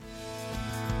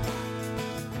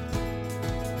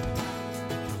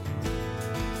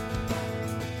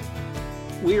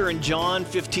We are in John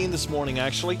 15 this morning,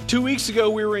 actually. 2 weeks ago,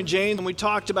 we were in James, and we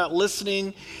talked about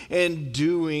listening and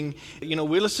doing.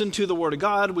 We listen to the Word of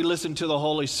God, we listen to the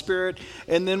Holy Spirit,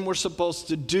 and then we're supposed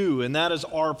to do, and that is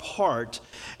our part.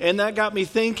 And that got me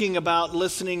thinking about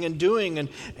listening and doing,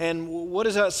 and what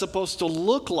is that supposed to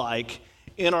look like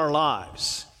in our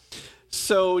lives?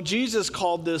 So Jesus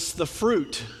called this the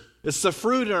fruit. It's the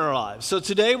fruit in our lives. So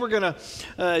today we're going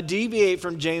to deviate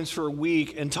from James for a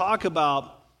week and talk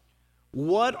about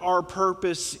what our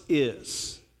purpose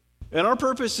is. And our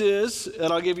purpose is,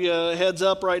 and I'll give you a heads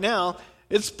up right now,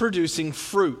 it's producing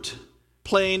fruit,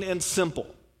 plain and simple.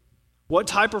 What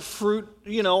type of fruit,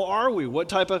 are we? What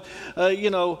type of,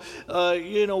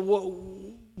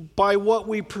 by what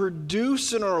we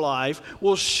produce in our life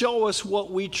will show us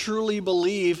what we truly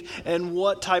believe and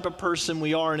what type of person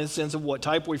we are in a sense of what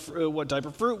type of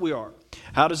fruit we are.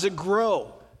 How does it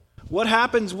grow? What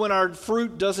happens when our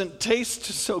fruit doesn't taste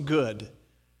so good?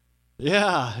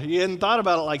 Yeah, you hadn't thought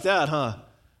about it like that, huh?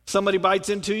 Somebody bites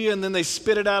into you and then they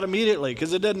spit it out immediately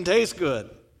because it doesn't taste good.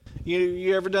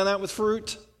 You ever done that with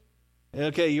fruit?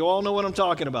 Okay, you all know what I'm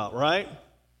talking about, right?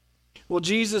 Well,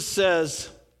 Jesus says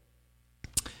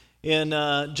in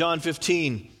John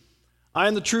 15, I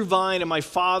am the true vine and my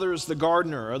Father is the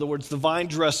gardener. In other words, the vine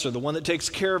dresser, the one that takes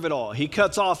care of it all. He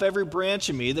cuts off every branch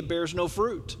in me that bears no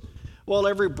fruit. Well,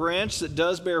 every branch that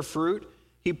does bear fruit,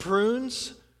 he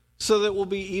prunes so that it will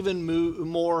be even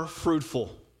more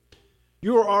fruitful.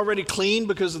 You are already clean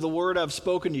because of the word I've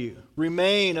spoken to you.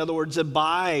 Remain, in other words,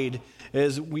 abide,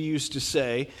 as we used to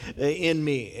say, in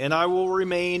me, and I will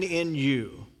remain in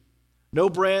you. No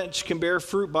branch can bear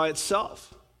fruit by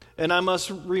itself, and I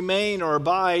must remain or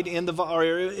abide in the vine, or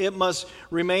it must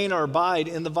remain or abide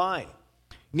in the vine.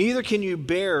 Neither can you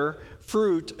bear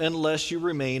fruit unless you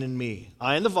remain in me.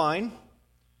 I am the vine,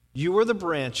 you are the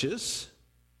branches.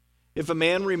 If a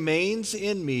man remains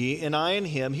in me and I in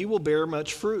him, he will bear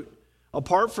much fruit.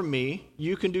 Apart from me,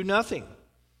 you can do nothing.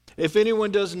 If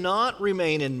anyone does not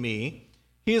remain in me,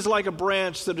 he is like a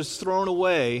branch that is thrown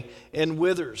away and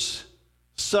withers.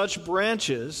 Such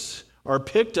branches are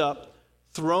picked up,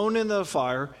 thrown in the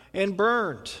fire, and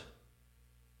burned.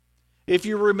 If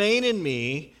you remain in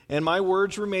me, and my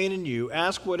words remain in you,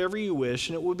 ask whatever you wish,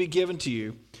 and it will be given to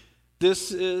you.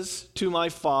 This is to my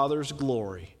Father's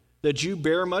glory, that you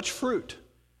bear much fruit,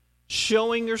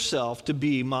 showing yourself to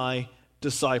be my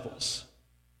disciples.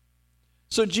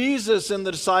 So Jesus and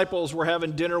the disciples were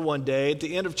having dinner one day. At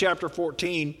the end of chapter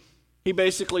 14, he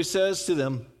basically says to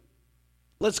them,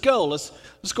 let's go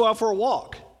out for a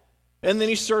walk. And then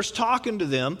he starts talking to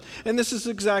them, and this is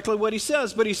exactly what he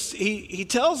says. But he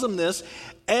tells them this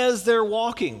as they're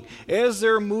walking, as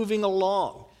they're moving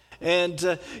along.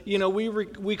 And,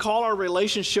 we call our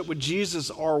relationship with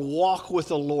Jesus our walk with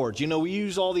the Lord. We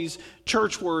use all these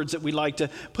church words that we like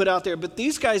to put out there. But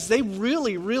these guys, they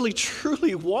really, really,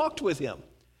 truly walked with him.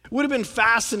 It would have been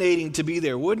fascinating to be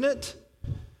there, wouldn't it?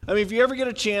 I mean, if you ever get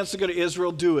a chance to go to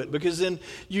Israel, do it, because then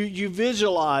you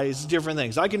visualize different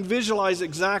things. I can visualize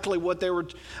exactly what they were,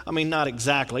 not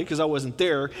exactly, because I wasn't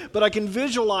there, but I can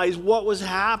visualize what was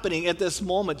happening at this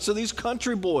moment. So these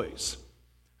country boys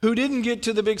who didn't get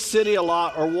to the big city a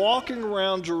lot are walking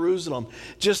around Jerusalem,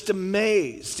 just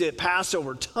amazed at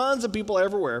Passover, tons of people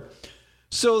everywhere.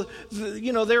 So,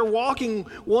 they're walking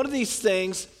one of these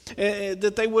things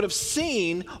that they would have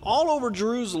seen all over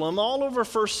Jerusalem, all over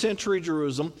first century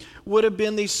Jerusalem, would have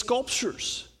been these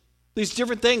sculptures, these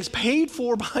different things paid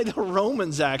for by the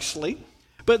Romans actually,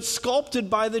 but sculpted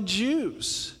by the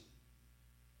Jews.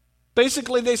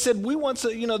 Basically, they said,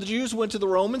 the Jews went to the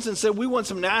Romans and said, we want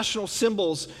some national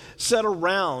symbols set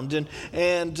around.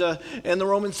 And the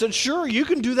Romans said, sure, you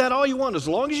can do that all you want as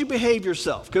long as you behave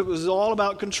yourself. Because it was all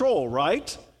about control,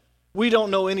 right? We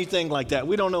don't know anything like that.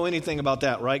 We don't know anything about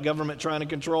that, right? Government trying to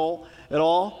control at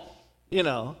all,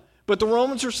 But the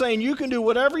Romans are saying you can do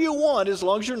whatever you want as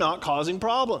long as you're not causing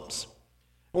problems.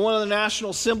 One of the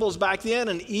national symbols back then,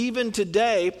 and even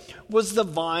today, was the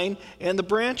vine and the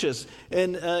branches.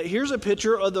 And here's a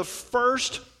picture of the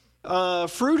first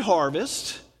fruit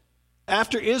harvest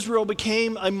after Israel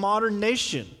became a modern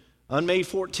nation on May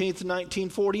 14th,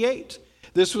 1948.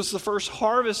 This was the first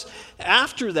harvest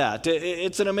after that.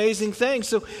 It's an amazing thing.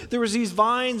 So there was these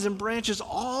vines and branches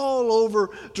all over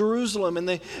Jerusalem, and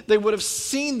they would have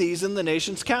seen these in the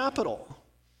nation's capital.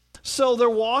 So they're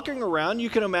walking around.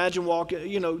 You can imagine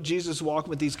Jesus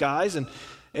walking with these guys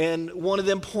and one of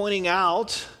them pointing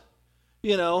out,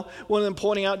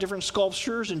 different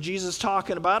sculptures and Jesus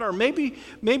talking about it. Or maybe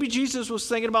Jesus was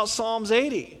thinking about Psalms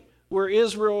 80, where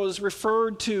Israel is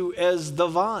referred to as the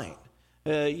vine.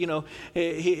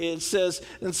 It says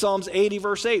in Psalms 80,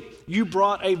 verse 8, you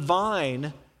brought a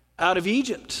vine out of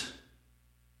Egypt.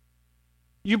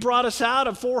 You brought us out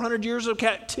of 400 years of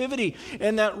captivity,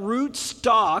 and that root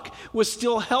stock was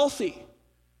still healthy.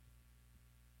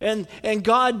 And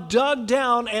God dug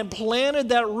down and planted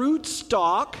that root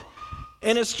stock,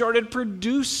 and it started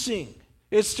producing.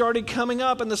 It started coming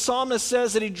up, and the psalmist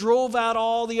says that he drove out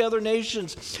all the other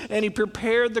nations, and he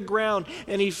prepared the ground,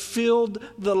 and he filled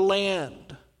the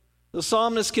land. The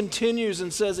psalmist continues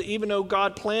and says that even though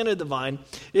God planted the vine,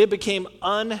 it became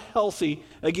unhealthy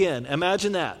again.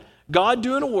 Imagine that. God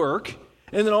doing a work,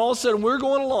 and then all of a sudden we're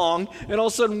going along, and all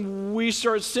of a sudden we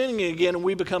start sinning again, and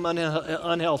we become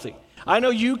unhealthy. I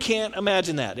know you can't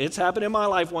imagine that. It's happened in my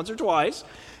life once or twice.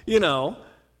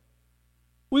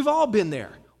 We've all been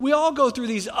there. We all go through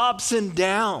these ups and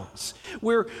downs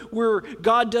where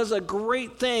God does a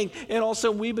great thing, and all of a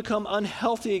sudden we become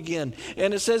unhealthy again.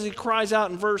 And it says, he cries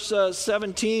out in verse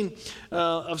 17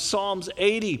 of Psalms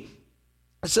 80.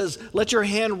 It says, let your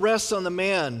hand rest on the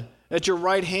man at your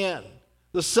right hand,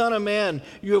 the Son of Man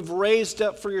you have raised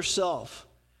up for yourself.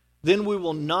 Then we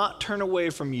will not turn away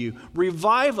from you.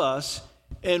 Revive us,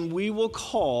 and we will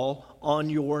call on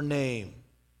your name.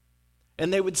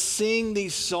 And they would sing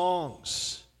these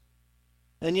songs.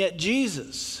 And yet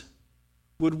Jesus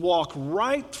would walk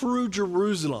right through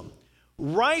Jerusalem,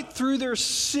 right through their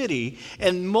city,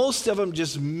 and most of them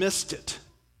just missed it.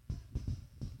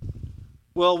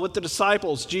 Well, with the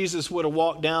disciples, Jesus would have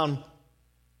walked down.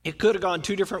 It could have gone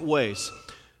two different ways.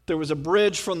 There was a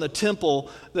bridge from the temple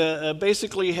that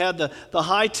basically had the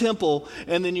high temple,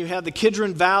 and then you had the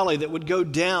Kidron Valley that would go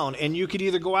down, and you could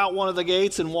either go out one of the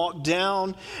gates and walk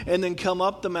down and then come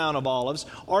up the Mount of Olives,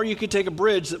 or you could take a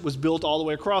bridge that was built all the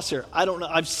way across here. I don't know.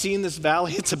 I've seen this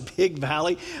valley. It's a big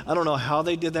valley. I don't know how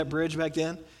they did that bridge back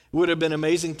then. It would have been an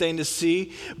amazing thing to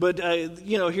see. But,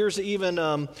 here's even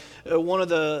one of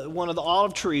the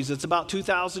olive trees that's about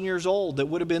 2,000 years old that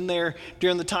would have been there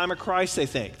during the time of Christ, they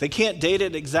think. They can't date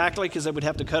it exactly because they would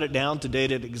have to cut it down to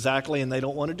date it exactly, and they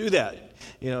don't want to do that,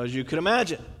 as you could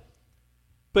imagine.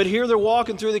 But here they're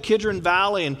walking through the Kidron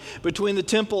Valley and between the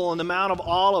temple and the Mount of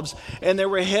Olives, and they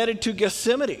were headed to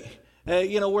Gethsemane,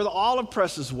 where the olive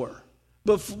presses were.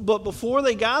 But before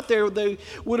they got there, they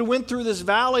would have went through this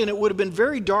valley, and it would have been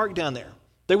very dark down there.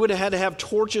 They would have had to have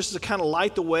torches to kind of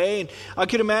light the way. And I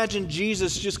could imagine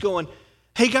Jesus just going,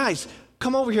 hey guys,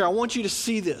 come over here. I want you to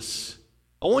see this.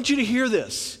 I want you to hear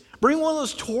this. Bring one of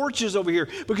those torches over here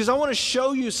because I want to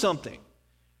show you something.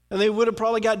 And they would have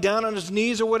probably got down on his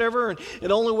knees or whatever. And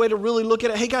the only way to really look at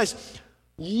it, hey guys,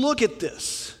 look at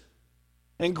this.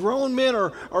 And grown men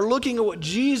are looking at what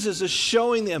Jesus is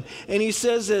showing them. And he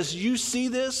says this, you see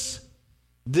this?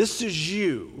 This is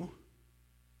you,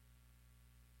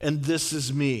 and this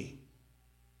is me.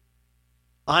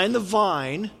 I am the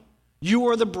vine, you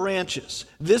are the branches.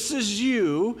 This is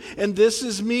you, and this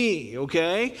is me,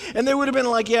 okay? And they would have been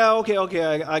like, yeah, okay,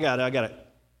 I got it.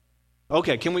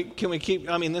 Okay, can we keep,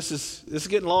 this is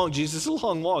getting long, Jesus. This is a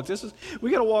long walk.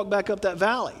 We got to walk back up that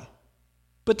valley.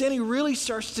 But then he really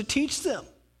starts to teach them.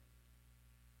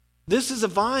 This is a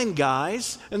vine,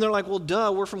 guys. And they're like, well,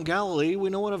 duh, we're from Galilee. We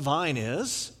know what a vine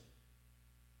is.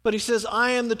 But he says,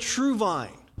 I am the true vine.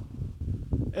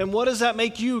 And what does that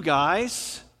make you,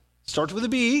 guys? Starts with a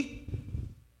B.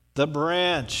 The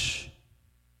branch.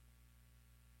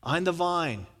 I'm the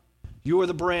vine. You are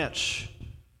the branch.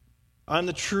 I'm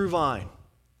the true vine.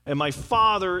 And my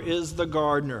Father is the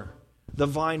gardener, the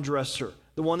vine dresser,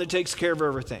 the one that takes care of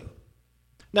everything.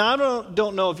 Now, I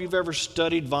don't know if you've ever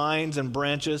studied vines and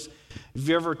branches. If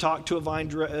you ever talked to a vine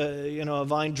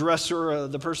dresser,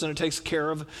 the person that takes care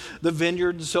of the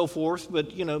vineyard and so forth.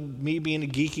 But, me being a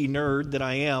geeky nerd that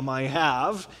I am, I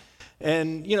have.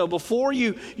 And, before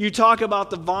you talk about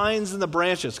the vines and the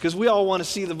branches, because we all want to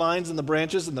see the vines and the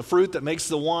branches and the fruit that makes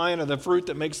the wine or the fruit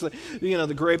that makes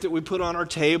the grape that we put on our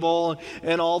table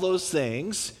and all those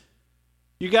things,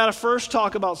 you got to first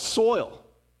talk about soil.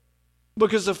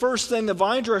 Because the first thing the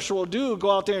vine dresser will do,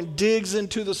 go out there and digs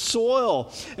into the soil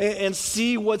and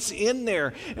see what's in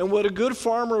there. And what a good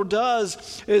farmer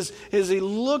does is he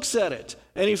looks at it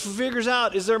and he figures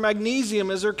out, is there magnesium?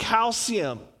 Is there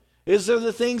calcium? Is there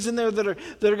the things in there that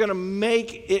are going to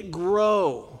make it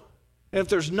grow? And if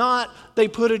there's not, they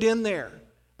put it in there.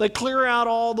 They clear out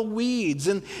all the weeds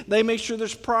and they make sure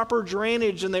there's proper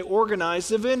drainage and they organize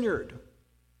the vineyard.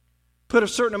 Put a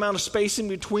certain amount of spacing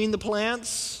between the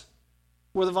plants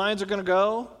where the vines are going to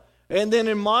go. And then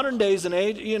in modern days,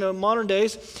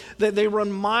 they run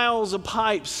miles of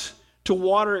pipes to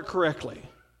water it correctly.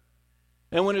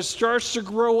 And when it starts to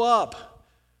grow up,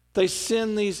 They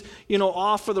send these,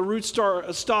 off for the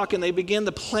rootstock, and they begin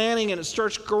the planting, and it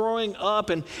starts growing up,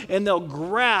 and they'll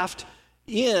graft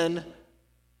in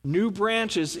new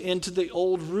branches into the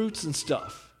old roots and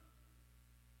stuff.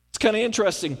 It's kind of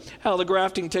interesting how the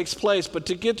grafting takes place, but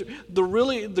to get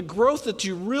the growth that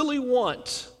you really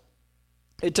want,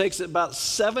 it takes about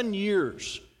 7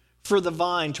 years for the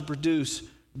vine to produce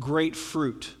great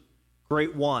fruit,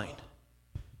 great wine.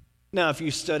 Now, if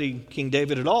you study King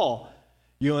David at all,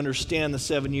 you understand the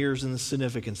 7 years and the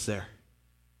significance there.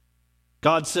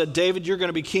 God said, David, you're going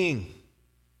to be king.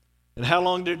 And how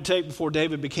long did it take before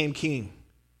David became king?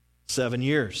 7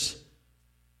 years.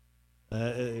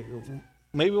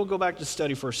 Maybe we'll go back to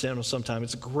study 1 Samuel sometime.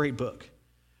 It's a great book.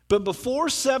 But before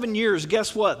 7 years,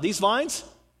 guess what? These vines,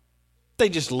 they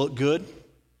just look good.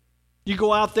 You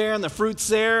go out there and the fruit's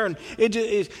there, and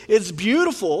it's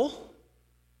beautiful,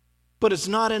 but it's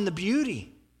not in the beauty.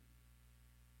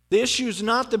 The issue is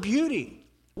not the beauty.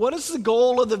 What is the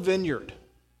goal of the vineyard?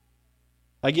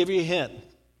 I give you a hint.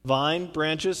 Vine,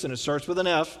 branches, and it starts with an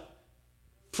F.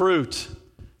 Fruit.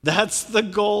 That's the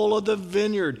goal of the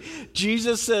vineyard.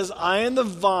 Jesus says, I am the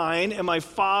vine and my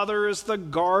Father is the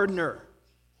gardener.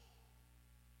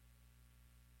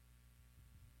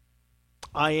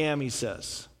 I am, he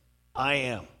says. I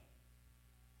am.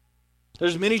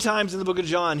 There's many times in the book of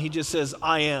John he just says,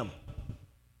 I am.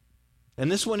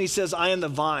 And this one he says, I am the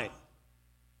vine.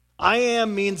 I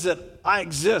am means that I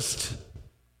exist.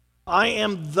 I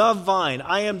am the vine.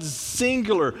 I am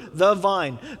singular, the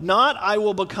vine. Not I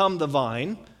will become the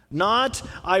vine. Not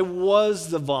I was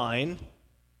the vine.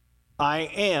 I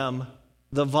am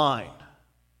the vine.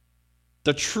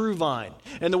 The true vine.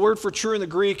 And the word for true in the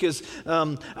Greek is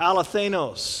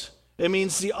alethenos. It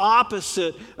means the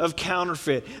opposite of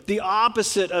counterfeit, the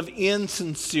opposite of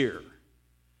insincere.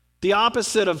 The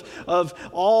opposite of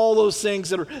all those things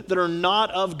that are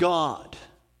not of God.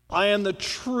 I am the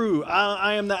true.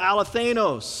 I am the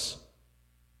alethenos.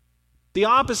 The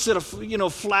opposite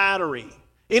of flattery.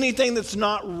 Anything that's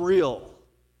not real.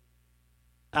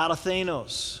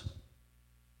 Alethenos.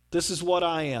 This is what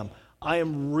I am. I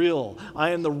am real.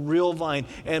 I am the real vine.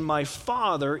 And my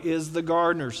Father is the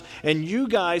gardeners. And you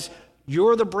guys,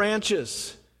 you're the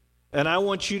branches. And I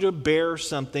want you to bear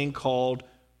something called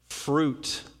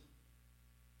fruit.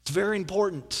 It's very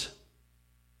important.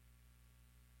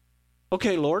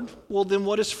 Okay, Lord, well then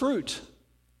what is fruit?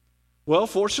 Well,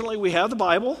 fortunately we have the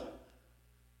Bible,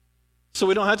 so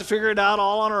we don't have to figure it out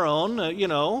all on our own,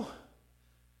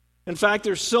 In fact,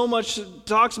 there's so much that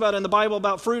talks about in the Bible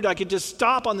about fruit, I could just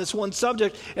stop on this one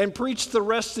subject and preach the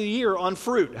rest of the year on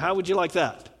fruit. How would you like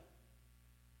that?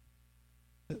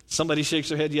 Somebody shakes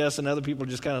their head yes, and other people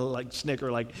just kind of snicker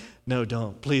no,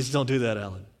 don't. Please don't do that,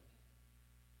 Alan.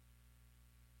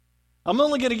 I'm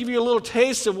only going to give you a little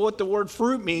taste of what the word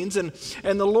fruit means, and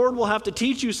the Lord will have to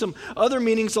teach you some other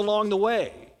meanings along the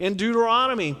way. In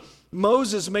Deuteronomy,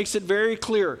 Moses makes it very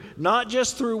clear, not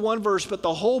just through one verse, but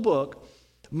the whole book.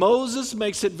 Moses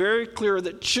makes it very clear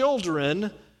that children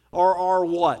are our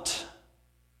what?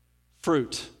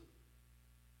 Fruit.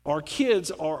 Our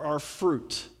kids are our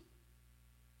fruit.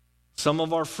 Some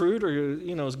of our fruit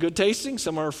are, is good tasting.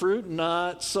 Some of our fruit,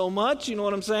 not so much. You know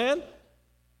what I'm saying?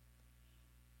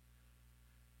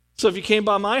 So if you came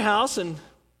by my house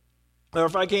or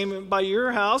if I came by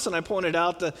your house and I pointed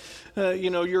out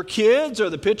your kids or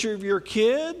the picture of your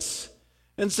kids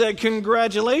and said,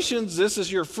 congratulations, this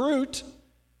is your fruit.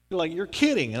 You're like, you're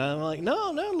kidding. And I'm like,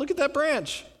 no, look at that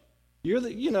branch.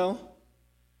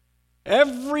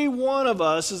 Every one of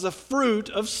us is a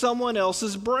fruit of someone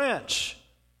else's branch.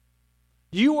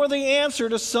 You are the answer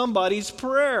to somebody's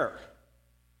prayer.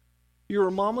 You're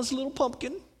a mama's little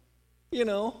pumpkin,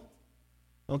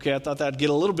 Okay, I thought that'd get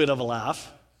a little bit of a laugh.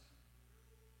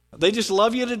 They just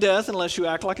love you to death unless you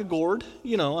act like a gourd.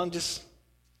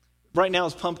 Right now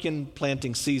is pumpkin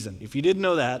planting season. If you didn't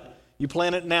know that, you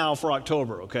plant it now for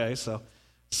October, okay? So,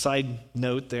 side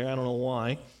note there, I don't know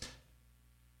why.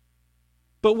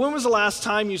 But when was the last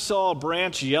time you saw a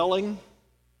branch yelling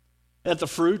at the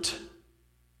fruit?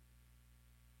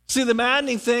 See, the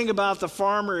maddening thing about the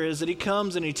farmer is that he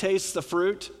comes and he tastes the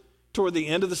fruit toward the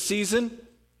end of the season.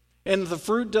 And if the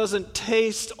fruit doesn't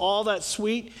taste all that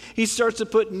sweet, he starts to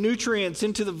put nutrients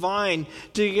into the vine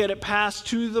to get it passed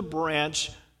to the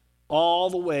branch all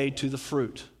the way to the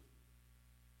fruit.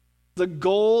 The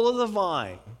goal of the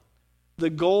vine,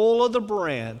 the goal of the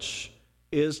branch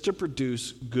is to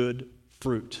produce good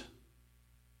fruit.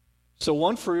 So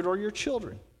one fruit are your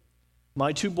children.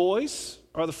 My 2 boys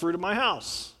are the fruit of my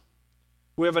house.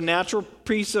 We have a natural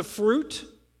piece of fruit,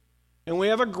 and we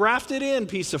have a grafted in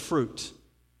piece of fruit.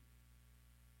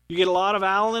 You get a lot of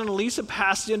Alan and Lisa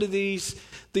passed into these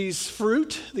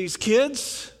fruit, these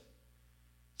kids.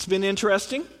 It's been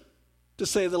interesting, to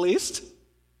say the least.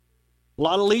 A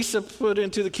lot of Lisa put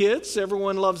into the kids.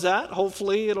 Everyone loves that.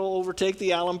 Hopefully it'll overtake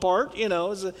the Alan part,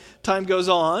 as the time goes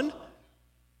on.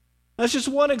 That's just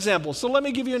one example. So let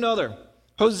me give you another.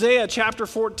 Hosea chapter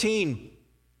 14.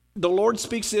 The Lord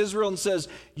speaks to Israel and says,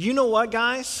 you know what,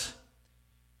 guys?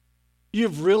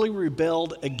 You've really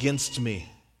rebelled against me.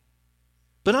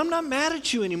 But I'm not mad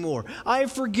at you anymore. I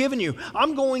have forgiven you.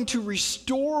 I'm going to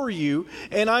restore you,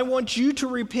 and I want you to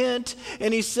repent.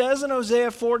 And he says in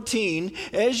Hosea 14,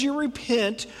 as you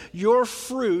repent, your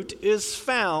fruit is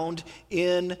found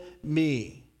in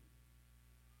me.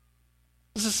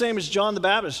 It's the same as John the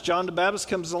Baptist. John the Baptist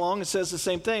comes along and says the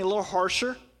same thing, a little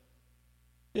harsher,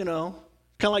 kind of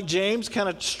like James, kind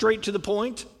of straight to the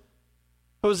point.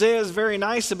 Hosea is very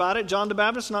nice about it. John the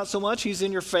Baptist, not so much. He's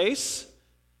in your face.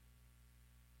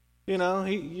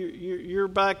 You're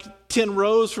back 10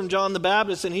 rows from John the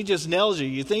Baptist, and he just nails you.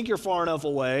 You think you're far enough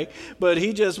away, but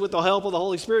he just, with the help of the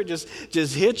Holy Spirit, just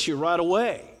hits you right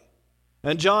away.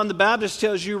 And John the Baptist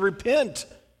tells you, repent.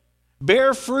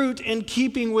 Bear fruit in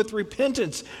keeping with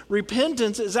repentance.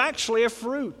 Repentance is actually a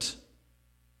fruit.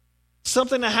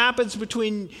 Something that happens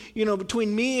between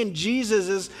me and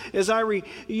Jesus as I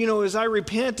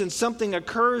repent and something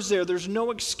occurs there. There's no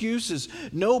excuses,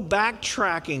 no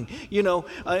backtracking.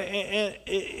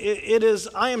 It is,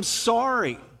 I am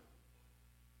sorry.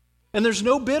 And there's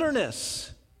no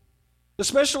bitterness,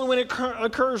 especially when it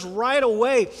occurs right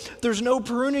away. There's no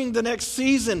pruning the next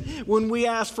season when we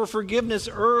ask for forgiveness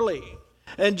early.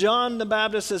 And John the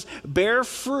Baptist says, bear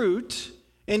fruit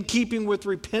in keeping with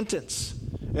repentance.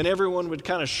 And everyone would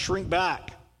kind of shrink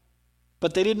back.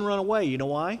 But they didn't run away. You know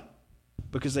why?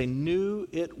 Because they knew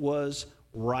it was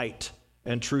right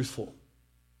and truthful.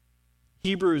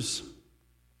 Hebrews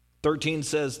 13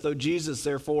 says, through Jesus,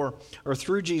 therefore,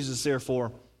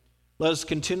 let us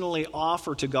continually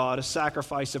offer to God a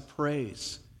sacrifice of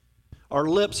praise. Our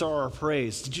lips are our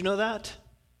praise. Did you know that?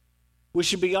 We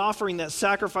should be offering that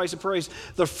sacrifice of praise,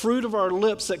 the fruit of our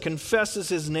lips that confesses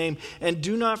his name, and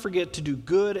do not forget to do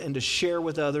good and to share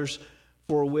with others,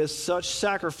 for with such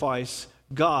sacrifice,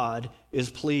 God is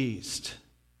pleased.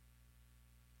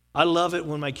 I love it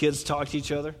when my kids talk to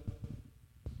each other,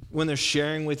 when they're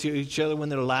sharing with each other, when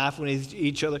they're laughing with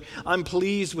each other. I'm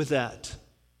pleased with that.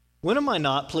 When am I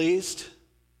not pleased?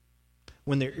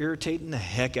 When they're irritating the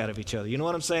heck out of each other. You know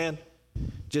what I'm saying?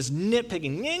 Just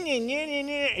nitpicking,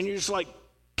 and you're just like,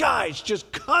 guys, just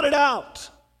cut it out.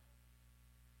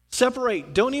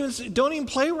 Separate. Don't even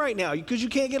play right now because you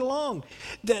can't get along.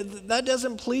 That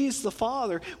doesn't please the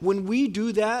Father. When we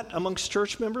do that amongst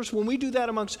church members, when we do that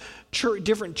amongst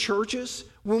different churches,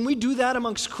 when we do that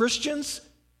amongst Christians,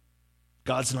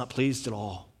 God's not pleased at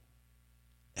all.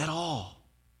 At all.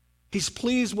 He's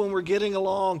pleased when we're getting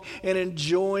along and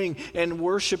enjoying and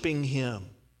worshiping him.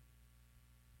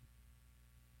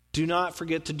 Do not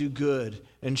forget to do good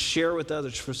and share with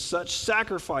others. For such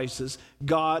sacrifices,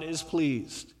 God is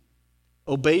pleased.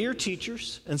 Obey your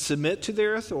teachers and submit to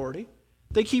their authority.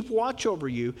 They keep watch over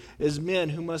you as men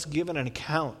who must give an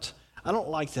account. I don't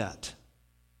like that.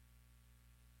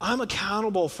 I'm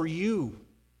accountable for you.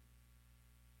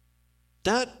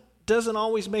 That doesn't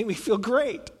always make me feel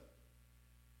great.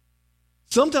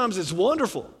 Sometimes it's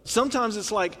wonderful. Sometimes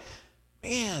it's like,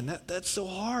 man, that's so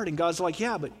hard. And God's like,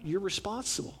 yeah, but you're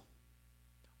responsible.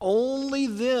 Only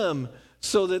them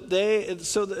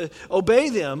obey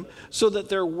them so that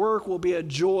their work will be a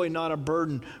joy, not a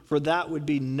burden, for that would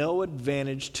be no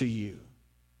advantage to you.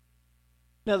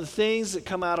 Now, the things that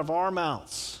come out of our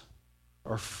mouths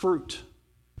are fruit,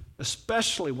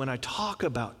 especially when I talk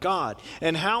about God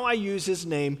and how I use his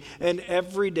name in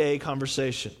everyday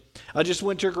conversation. I just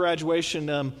went to a graduation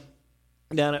down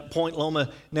at Point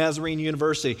Loma Nazarene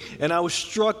University, and I was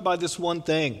struck by this one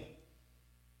thing.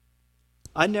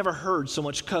 I never heard so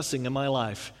much cussing in my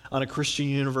life on a Christian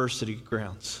university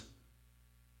grounds.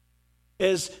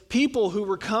 As people who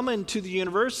were coming to the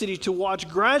university to watch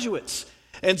graduates,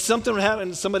 and something would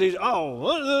happen, somebody,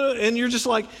 and you're just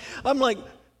like, I'm like,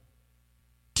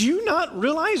 do you not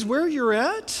realize where you're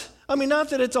at? I mean, not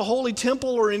that it's a holy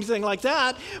temple or anything like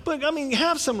that, but I mean,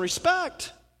 have some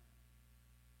respect.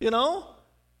 The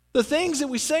things that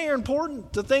we say are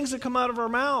important. The things that come out of our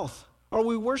mouth. Are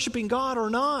we worshiping God or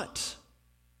not?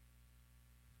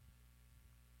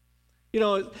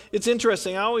 It's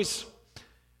interesting. I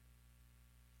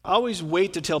always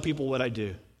wait to tell people what I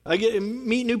do. I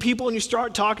meet new people and you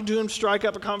start talking to them, strike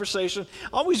up a conversation.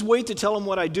 I always wait to tell them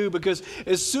what I do because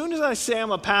as soon as I say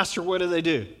I'm a pastor, what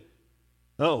do?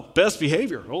 Oh, best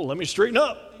behavior. Oh, let me straighten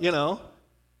up,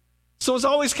 So it's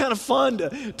always kind of fun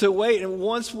to wait. And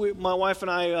once my wife and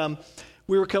I,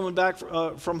 we were coming back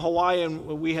from Hawaii, and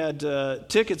we had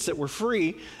tickets that were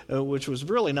free, which was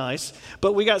really nice.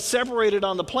 But we got separated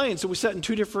on the plane, so we sat in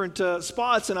two different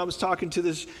spots. And I was talking to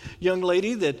this young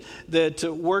lady that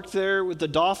worked there with the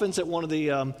dolphins at one of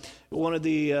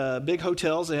the big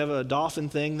hotels. They have a dolphin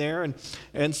thing there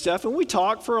and stuff. And we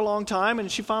talked for a long time.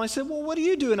 And she finally said, "Well, what do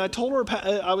you do?" And I told her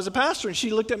I was a pastor. And she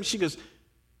looked at me. She goes,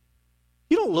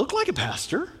 "You don't look like a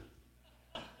pastor.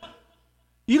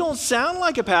 You don't sound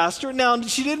like a pastor." Now,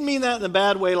 she didn't mean that in a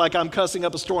bad way, like I'm cussing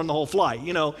up a storm the whole flight,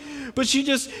 But she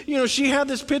just, she had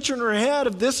this picture in her head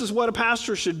of this is what a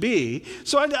pastor should be.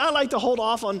 So I like to hold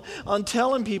off on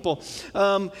telling people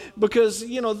because,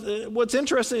 what's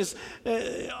interesting is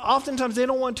oftentimes they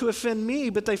don't want to offend me,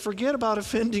 but they forget about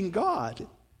offending God.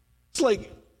 It's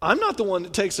like, I'm not the one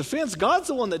that takes offense. God's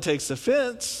the one that takes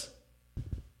offense.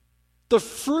 The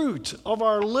fruit of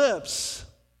our lips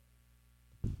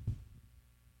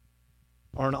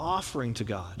are an offering to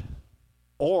God,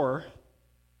 or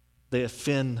they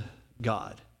offend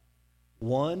God.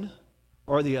 One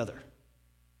or the other.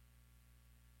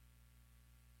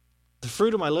 The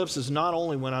fruit of my lips is not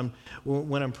only when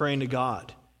I'm praying to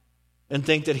God and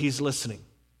think that He's listening.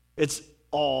 It's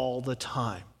all the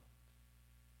time.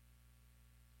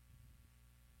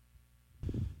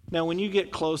 Now, when you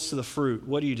get close to the fruit,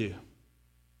 what do?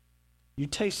 You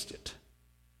taste it.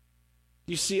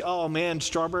 You see, oh man,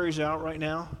 strawberries are out right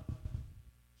now.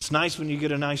 It's nice when you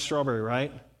get a nice strawberry,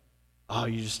 right? Oh,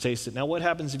 you just taste it. Now what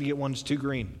happens if you get one that's too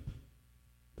green?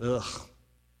 Ugh.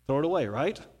 Throw it away,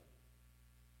 right?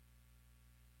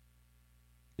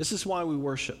 This is why we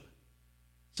worship.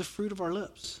 It's the fruit of our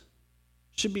lips.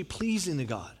 It should be pleasing to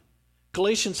God.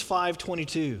 Galatians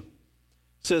 5:22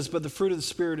 says, "But the fruit of the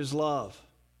Spirit is love,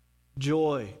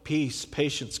 joy, peace,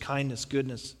 patience, kindness,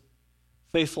 goodness,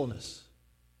 faithfulness,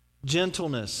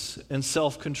 gentleness, and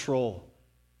self-control.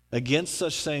 Against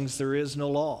such things there is no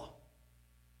law."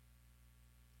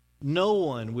 No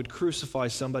one would crucify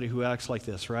somebody who acts like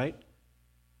this, right?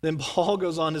 Then Paul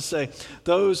goes on to say,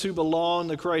 "Those who belong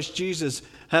to Christ Jesus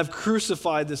have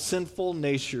crucified the sinful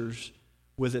natures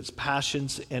with its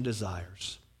passions and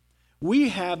desires." We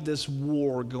have this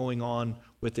war going on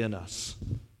within us.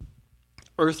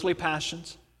 Earthly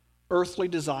passions, earthly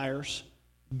desires,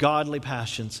 godly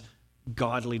passions,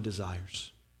 godly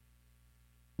desires.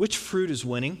 Which fruit is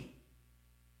winning?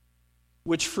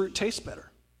 Which fruit tastes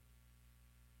better?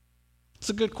 It's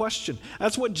a good question.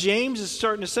 That's what James is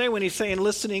starting to say when he's saying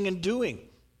listening and doing.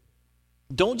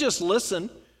 Don't just listen.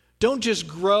 Don't just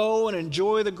grow and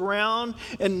enjoy the ground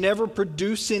and never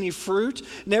produce any fruit,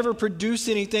 never produce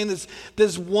anything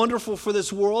that's wonderful for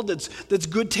this world, that's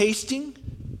good tasting.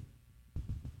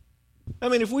 I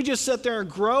mean, if we just sit there and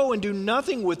grow and do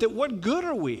nothing with it, what good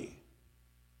are we?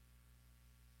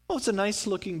 Oh, it's a nice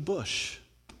looking bush.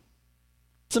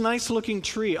 It's a nice looking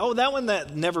tree. Oh, that one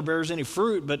that never bears any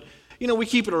fruit, but we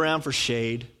keep it around for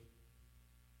shade.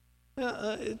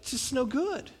 It's just no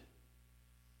good.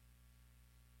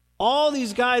 All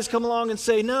these guys come along and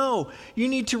say, no, you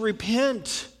need to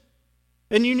repent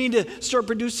and you need to start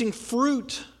producing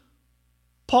fruit.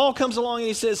 Paul comes along and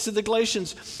he says to the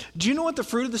Galatians, do you know what the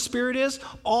fruit of the Spirit is?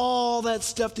 All that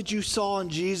stuff that you saw in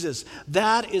Jesus.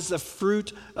 That is the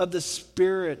fruit of the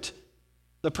Spirit,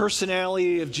 the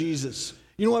personality of Jesus.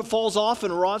 You know what falls off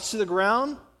and rots to the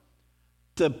ground?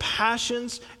 The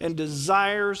passions and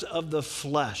desires of the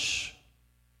flesh.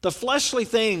 The fleshly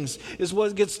things is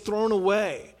what gets thrown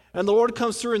away. And the Lord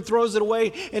comes through and throws it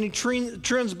away, and He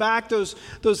trims back those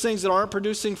things that aren't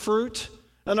producing fruit.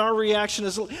 And our reaction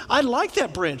is, I like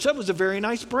that branch. That was a very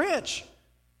nice branch.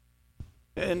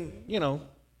 And,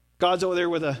 God's over there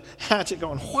with a hatchet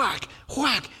going whack,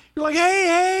 whack. You're like,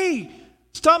 hey,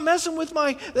 stop messing with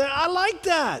I like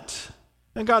that.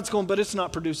 And God's going, but it's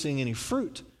not producing any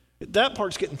fruit. That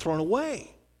part's getting thrown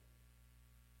away.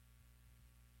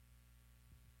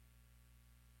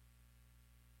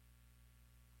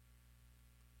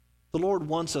 The Lord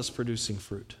wants us producing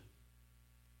fruit.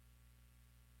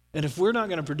 And if we're not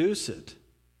going to produce it,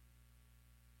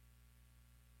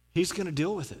 He's going to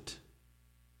deal with it.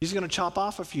 He's going to chop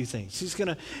off a few things. He's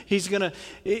going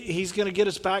to get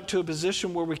us back to a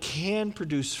position where we can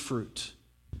produce fruit.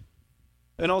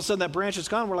 And all of a sudden that branch is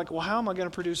gone. We're like, well, how am I going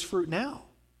to produce fruit now?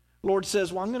 The Lord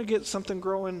says, well, I'm going to get something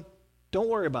growing. Don't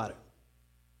worry about it.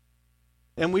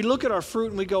 And we look at our fruit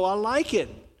and we go, I like it.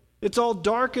 It's all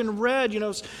dark and red.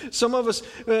 Some of us,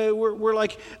 we're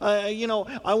like,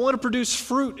 I want to produce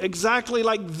fruit exactly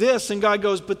like this. And God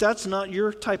goes, but that's not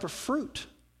your type of fruit.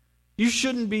 You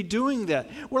shouldn't be doing that.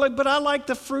 We're like, but I like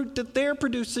the fruit that they're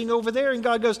producing over there. And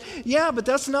God goes, yeah, but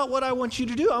that's not what I want you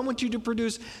to do. I want you to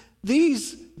produce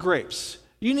these grapes.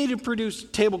 You need to produce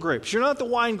table grapes. You're not the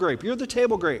wine grape. You're the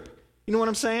table grape. You know what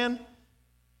I'm saying?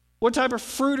 What type of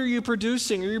fruit are you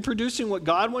producing? Are you producing what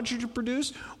God wants you to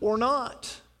produce or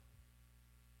not?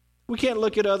 We can't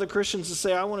look at other Christians and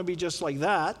say, I want to be just like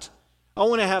that. I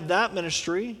want to have that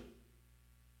ministry.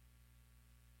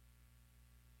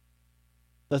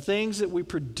 The things that we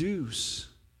produce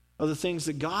are the things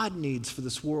that God needs for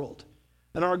this world.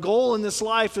 And our goal in this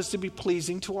life is to be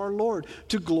pleasing to our Lord,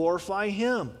 to glorify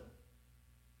Him.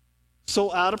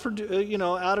 So out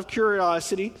of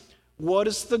curiosity, what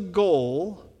is the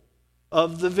goal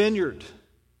of the vineyard?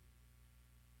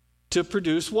 To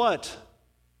produce what?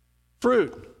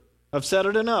 Fruit. I've said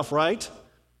it enough, right?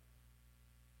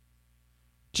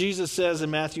 Jesus says in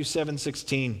Matthew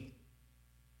 7:16,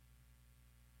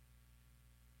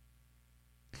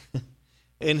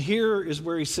 and here is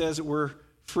where he says that we're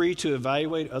free to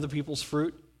evaluate other people's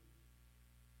fruit.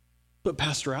 But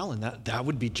Pastor Allen, that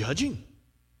would be judging.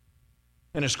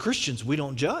 And as Christians, we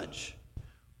don't judge.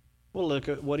 Well, look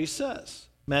at what he says.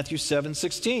 Matthew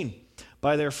 7:16,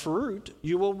 by their fruit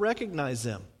you will recognize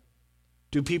them.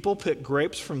 Do people pick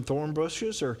grapes from thorn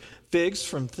bushes or figs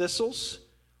from thistles?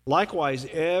 Likewise,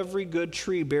 every good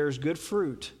tree bears good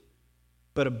fruit,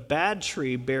 but a bad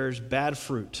tree bears bad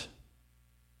fruit.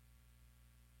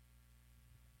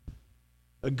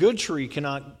 A good tree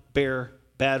cannot bear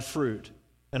bad fruit,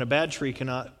 and a bad tree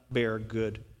cannot bear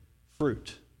good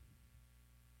fruit.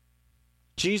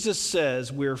 Jesus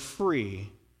says we're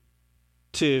free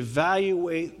to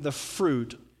evaluate the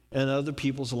fruit in other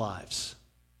people's lives.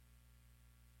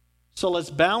 So let's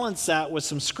balance that with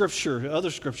some scripture,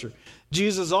 other scripture.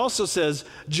 Jesus also says,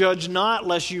 judge not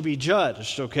lest you be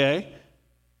judged, okay?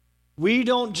 We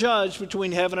don't judge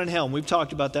between heaven and hell. We've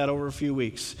talked about that over a few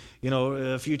weeks,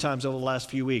 a few times over the last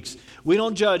few weeks. We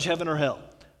don't judge heaven or hell.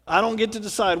 I don't get to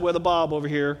decide whether Bob over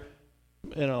here,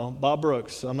 Bob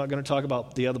Brooks. I'm not going to talk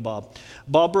about the other Bob.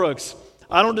 Bob Brooks.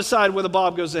 I don't decide whether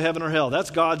Bob goes to heaven or hell.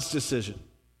 That's God's decision.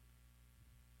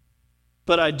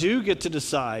 But I do get to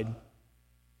decide,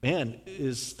 man,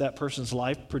 is that person's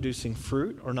life producing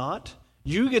fruit or not?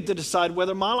 You get to decide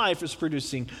whether my life is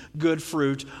producing good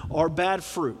fruit or bad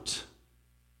fruit.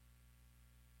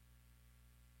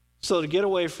 So to get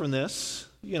away from this,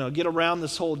 get around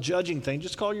this whole judging thing,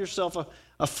 just call yourself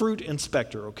a fruit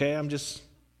inspector, okay? I'm just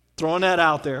throwing that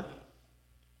out there.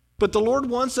 But the Lord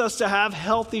wants us to have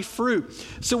healthy fruit.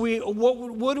 So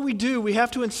what do? We have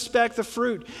to inspect the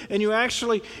fruit. And you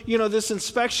actually, this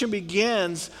inspection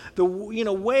begins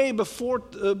way before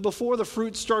the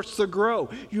fruit starts to grow.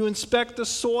 You inspect the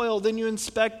soil, then you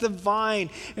inspect the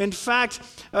vine. In fact,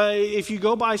 if you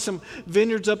go by some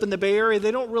vineyards up in the Bay Area,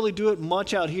 they don't really do it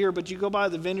much out here, but you go by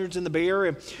the vineyards in the Bay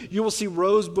Area, you will see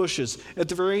rose bushes at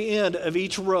the very end of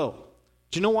each row.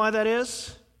 Do you know why that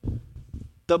is?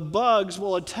 The bugs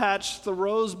will attack the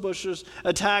rose bushes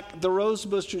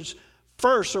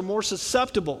first, are more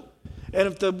susceptible. And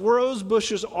if the rose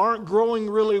bushes aren't growing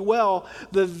really well,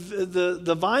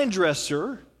 the vine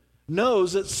dresser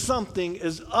knows that something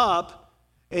is up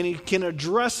and he can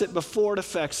address it before it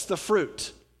affects the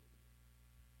fruit.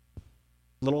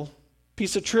 Little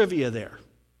piece of trivia there.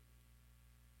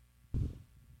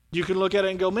 You can look at it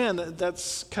and go, man,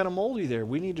 that's kind of moldy there.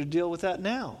 We need to deal with that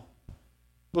now,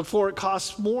 before it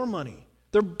costs more money.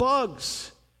 They're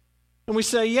bugs. And we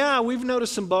say, yeah, we've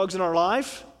noticed some bugs in our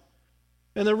life,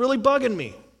 and they're really bugging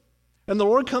me. And the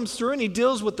Lord comes through and he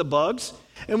deals with the bugs.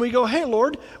 And we go, hey,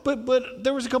 Lord, but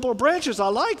there was a couple of branches I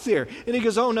like there. And he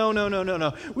goes, oh,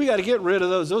 no. We got to get rid of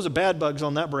those. Those are bad bugs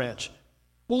on that branch.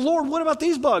 Well, Lord, what about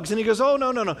these bugs? And he goes, oh,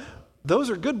 no. Those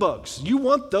are good bugs. You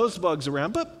want those bugs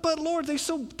around. But Lord,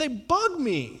 they bug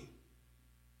me.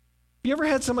 You ever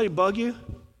had somebody bug you?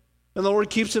 And the Lord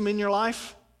keeps them in your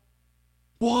life?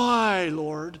 Why,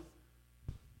 Lord?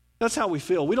 That's how we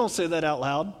feel. We don't say that out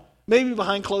loud. Maybe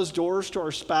behind closed doors to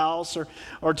our spouse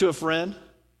or to a friend.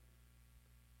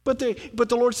 But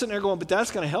the Lord's sitting there going, but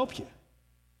that's going to help you.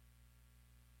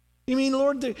 You mean,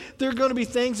 Lord, there are going to be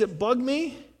things that bug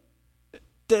me,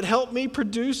 that help me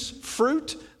produce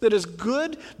fruit that is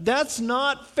good? That's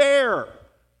not fair.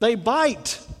 They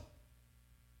bite.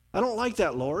 I don't like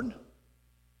that, Lord.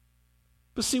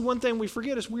 But see, one thing we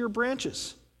forget is we are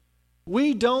branches.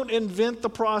 We don't invent the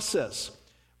process.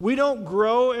 We don't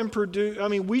grow and produce.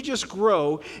 We just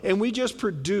grow and we just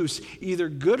produce either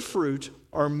good fruit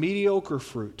or mediocre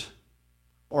fruit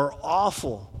or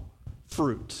awful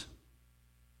fruit.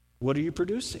 What are you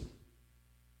producing?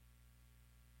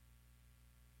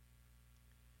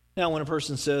 Now, when a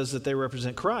person says that they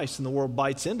represent Christ and the world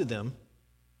bites into them,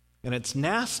 and it's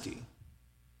nasty,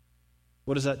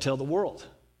 what does that tell the world?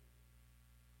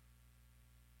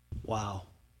 Wow.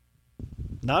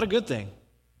 Not a good thing.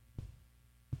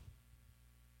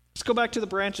 Let's go back to the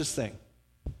branches thing.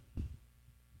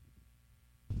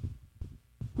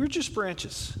 We're just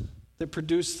branches that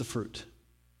produce the fruit.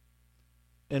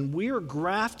 And we are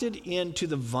grafted into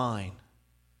the vine.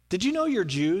 Did you know you're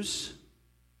Jews?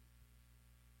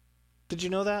 Did you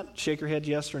know that? Shake your head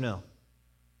yes or no.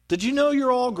 Did you know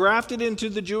you're all grafted into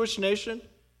the Jewish nation?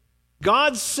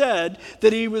 God said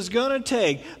that he was going to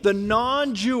take the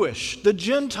non-Jewish, the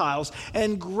Gentiles,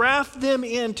 and graft them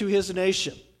into his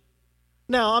nation.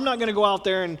 Now, I'm not going to go out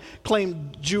there and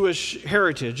claim Jewish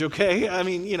heritage, okay? I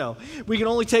mean, we can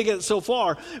only take it so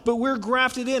far, but we're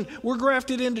grafted in. We're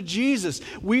grafted into Jesus.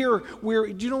 Do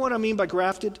you know what I mean by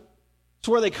grafted? It's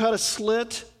where they cut a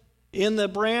slit in the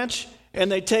branch and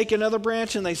they take another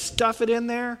branch and they stuff it in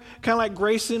there, kind of like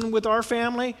Grayson with our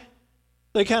family.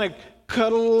 They kind of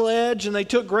cut a little edge, and they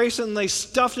took Grayson and they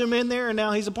stuffed him in there, and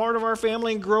now he's a part of our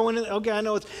family and growing. Okay, I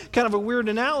know it's kind of a weird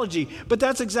analogy, but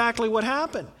that's exactly what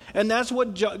happened. And that's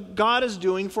what God is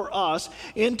doing for us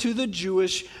into the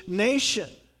Jewish nation.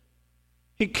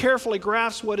 He carefully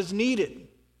grafts what is needed.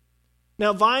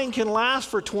 Now, vine can last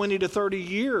for 20 to 30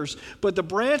 years, but the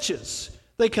branches,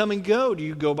 they come and go. Do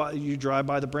you drive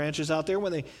by the branches out there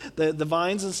when the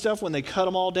vines and stuff, when they cut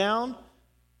them all down?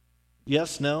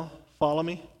 Yes, no, follow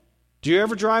me? Do you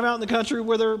ever drive out in the country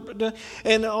where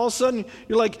and all of a sudden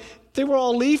you're like, they were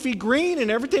all leafy green and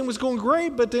everything was going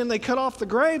great, but then they cut off the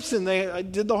grapes and I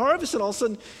did the harvest, and all of a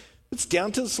sudden it's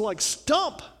down to this like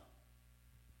stump.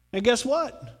 And guess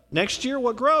what? Next year,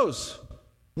 what grows?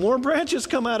 More branches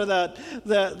come out of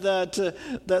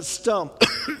that stump.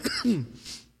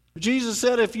 Jesus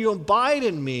said, if you abide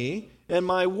in me and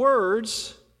my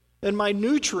words and my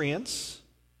nutrients,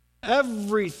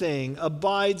 everything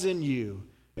abides in you.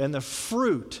 And the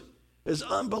fruit is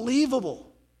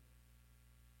unbelievable.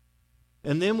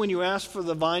 And then when you ask for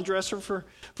the vine dresser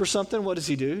for something, what does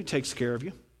he do? He takes care of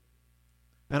you.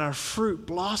 And our fruit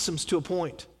blossoms to a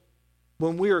point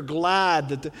when we are glad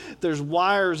that there's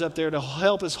wires up there to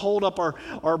help us hold up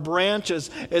our branches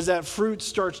as that fruit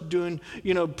starts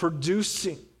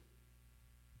producing.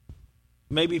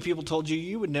 Maybe people told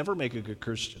you would never make a good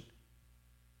Christian.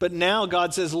 But now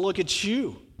God says, look at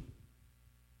you.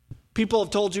 People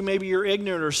have told you maybe you're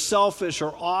ignorant or selfish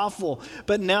or awful,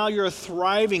 but now you're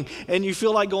thriving and you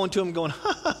feel like going to them going,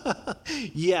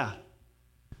 yeah.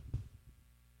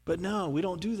 But no, we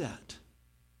don't do that.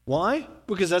 Why?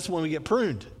 Because that's when we get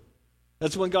pruned.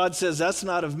 That's when God says, that's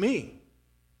not of me.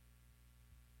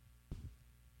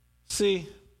 See,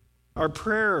 our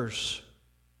prayers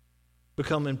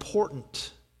become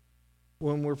important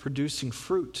when we're producing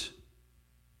fruit.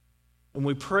 And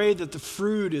we pray that the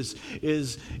fruit is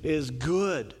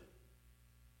good.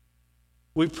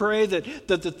 We pray that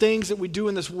the things that we do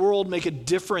in this world make a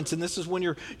difference. And this is when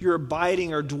you're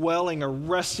abiding or dwelling or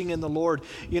resting in the Lord.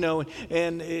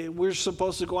 And we're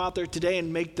supposed to go out there today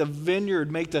and make the vineyard,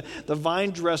 make the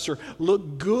vine dresser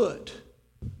look good.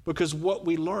 Because what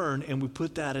we learn, and we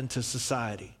put that into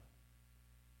society.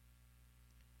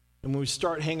 And when we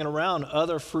start hanging around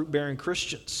other fruit-bearing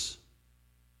Christians,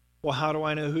 well, how do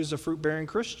I know who's a fruit-bearing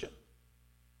Christian?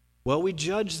 Well, we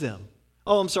judge them.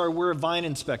 We're a vine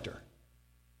inspector.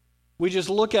 We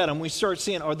just look at them. We start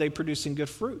seeing, are they producing good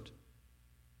fruit?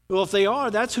 Well, if they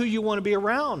are, that's who you want to be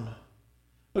around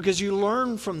because you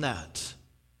learn from that.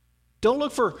 Don't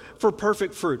look for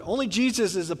perfect fruit. Only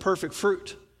Jesus is the perfect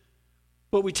fruit.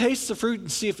 But we taste the fruit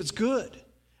and see if it's good.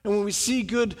 And when we see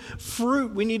good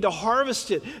fruit, we need to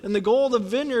harvest it. And the goal of the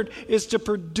vineyard is to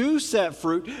produce that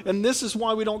fruit. And this is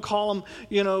why we don't call them,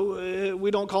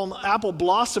 we don't call them apple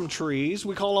blossom trees.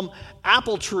 We call them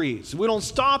apple trees. We don't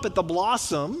stop at the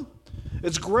blossom.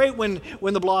 It's great when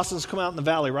the blossoms come out in the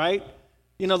valley, right?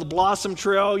 The blossom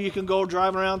trail, you can go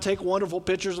driving around, take wonderful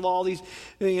pictures of all these,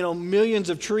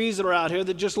 millions of trees that are out here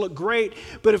that just look great.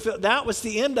 But if that was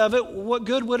the end of it, what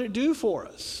good would it do for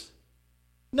us?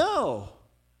 No.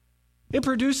 It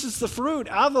produces the fruit.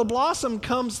 Out of the blossom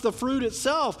comes the fruit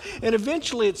itself. And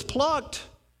eventually it's plucked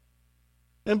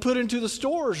and put into the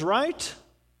stores, right?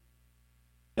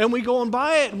 And we go and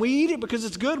buy it and we eat it because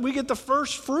it's good. We get the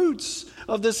first fruits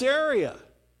of this area.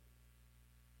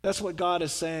 That's what God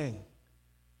is saying.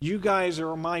 You guys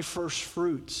are my first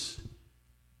fruits.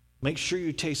 Make sure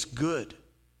you taste good.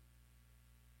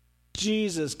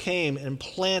 Jesus came and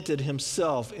planted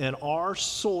himself in our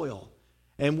soil.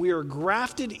 And we are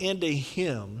grafted into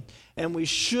him, and we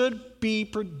should be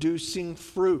producing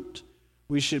fruit.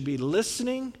 We should be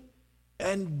listening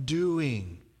and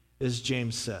doing, as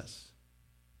James says.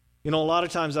 You know, a lot of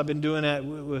times I've been doing that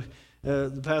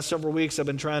the past several weeks. I've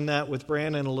been trying that with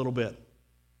Brandon a little bit.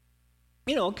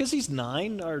 You know, because he's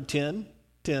 9 or 10,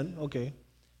 okay.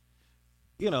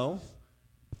 You know,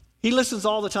 he listens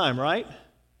all the time, right?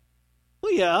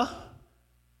 Well, yeah,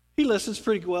 he listens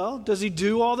pretty well. Does he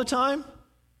do all the time?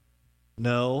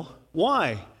 No.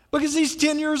 Why? Because he's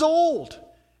 10 years old.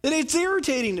 And it's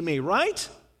irritating to me, right?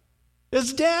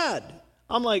 As dad,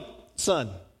 I'm like,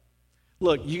 son,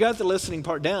 look, you got the listening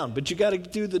part down, but you got to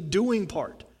do the doing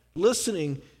part.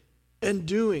 Listening and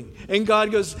doing. And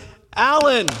God goes,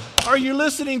 Alan, are you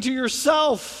listening to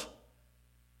yourself?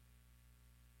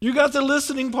 You got the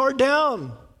listening part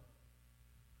down.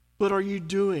 But are you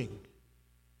doing?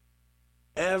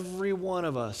 Every one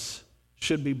of us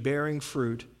should be bearing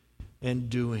fruit and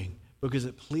doing because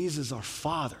it pleases our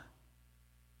Father.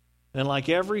 And like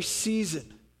every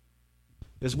season,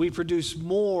 as we produce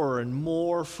more and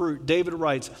more fruit, David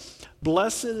writes,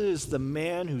 "Blessed is the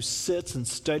man who sits and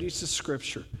studies the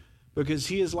Scripture, because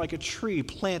he is like a tree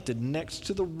planted next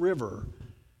to the river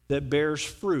that bears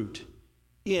fruit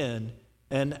in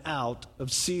and out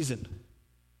of season."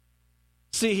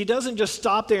 See, he doesn't just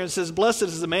stop there and says, "Blessed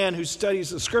is the man who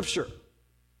studies the Scripture."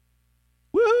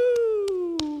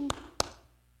 Woo!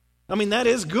 I mean, that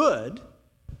is good.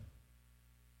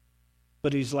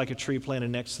 But he's like a tree planted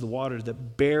next to the water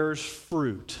that bears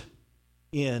fruit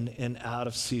in and out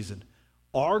of season.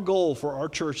 Our goal for our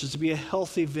church is to be a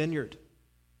healthy vineyard.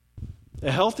 A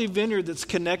healthy vineyard that's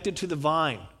connected to the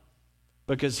vine.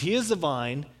 Because he is the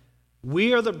vine,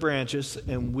 we are the branches,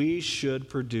 and we should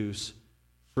produce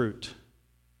fruit.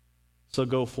 So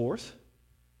go forth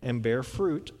and bear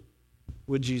fruit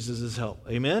with Jesus' help.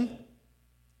 Amen?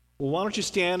 Well, why don't you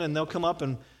stand and they'll come up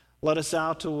and let us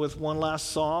out with one last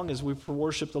song as we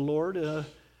worship the Lord.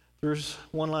 There's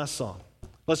one last song.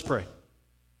 Let's pray.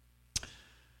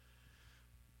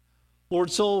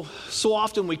 Lord, so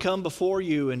often we come before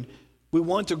you and we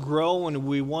want to grow and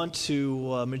we want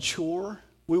to mature.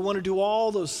 We want to do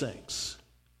all those things.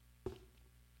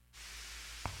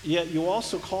 Yet you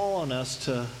also call on us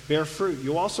to bear fruit.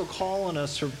 You also call on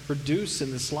us to produce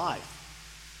in this life.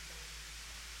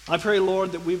 I pray,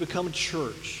 Lord, that we become a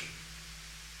church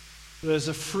that is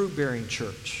a fruit-bearing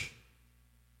church.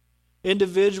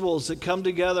 Individuals that come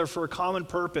together for a common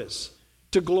purpose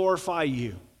to glorify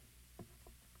you.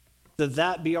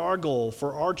 That be our goal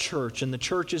for our church and the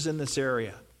churches in this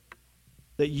area.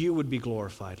 That you would be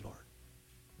glorified, Lord.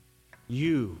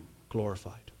 You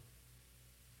glorified.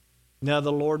 Now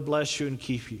the Lord bless you and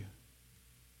keep you.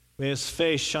 May his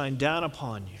face shine down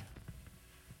upon you.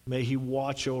 May he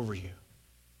watch over you.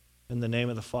 In the name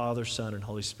of the Father, Son, and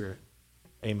Holy Spirit.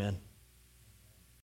 Amen.